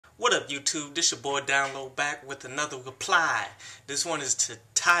What up, YouTube? This your boy Download back with another reply. This one is to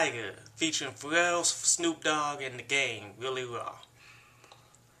Tyga, featuring Pharell, Snoop Dogg, and The Game, Really Raw.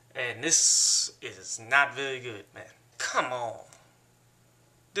 And this is not very good, man. Come on.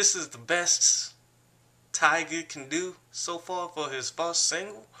 This is the best Tyga can do so far for his first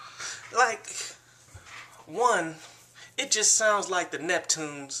single? Like, one, it just sounds like the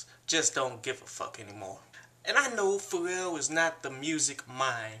Neptunes just don't give a fuck anymore. And I know Pharell is not the music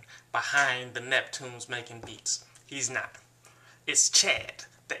mind behind the Neptunes making beats. He's not. It's Chad,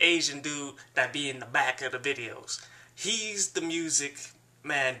 the Asian dude that be in the back of the videos. He's the music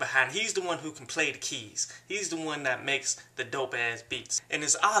man behind. He's the one who can play the keys. He's the one that makes the dope ass beats. And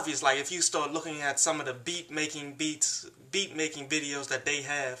it's obvious, like, if you start looking at some of the beat making videos that they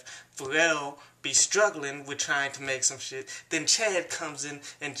have, Pharell be struggling with trying to make some shit. Then Chad comes in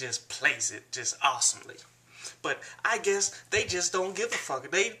and just plays it just awesomely. But I guess they just don't give a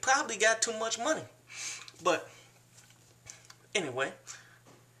fuck. They probably got too much money. But anyway,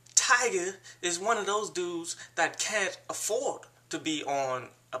 Tyga is one of those dudes that can't afford to be on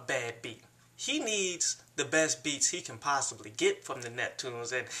a bad beat. He needs the best beats he can possibly get from the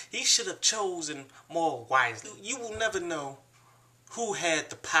Neptunes, and he should have chosen more wisely. You will never know who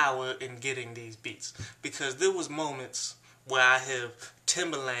had the power in getting these beats, because there was moments where I have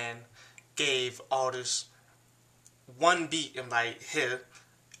Timberland gave artists one beat and like, here,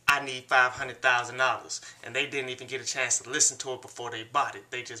 I need $500,000, and they didn't even get a chance to listen to it before they bought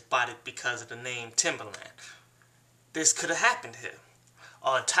it. They just bought it because of the name Timberland. This could have happened here.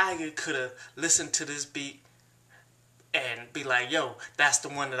 Or Tyga could have listened to this beat and be like, yo, that's the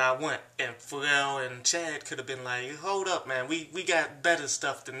one that I want. And Pharrell and Chad could have been like, hold up, man, we got better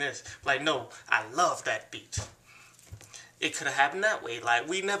stuff than this. Like, no, I love that beat. It could have happened that way. Like,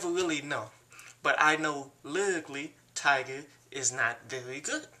 we never really know. But I know lyrically, Tyga is not very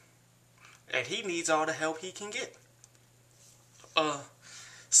good. And he needs all the help he can get.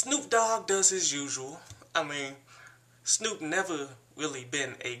 Snoop Dogg does his usual. I mean, Snoop never really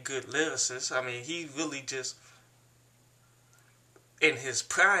been a good lyricist. I mean, he really just, in his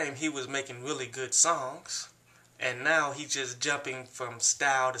prime, he was making really good songs. And now he's just jumping from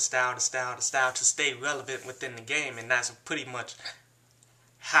style to style to style to style to stay relevant within the game. And that's pretty much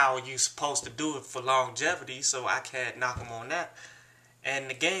how you supposed to do it for longevity, so I can't knock him on that. And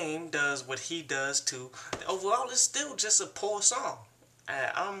The Game does what he does too. Overall, it's still just a poor song.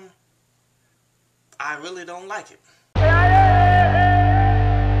 I really don't like it.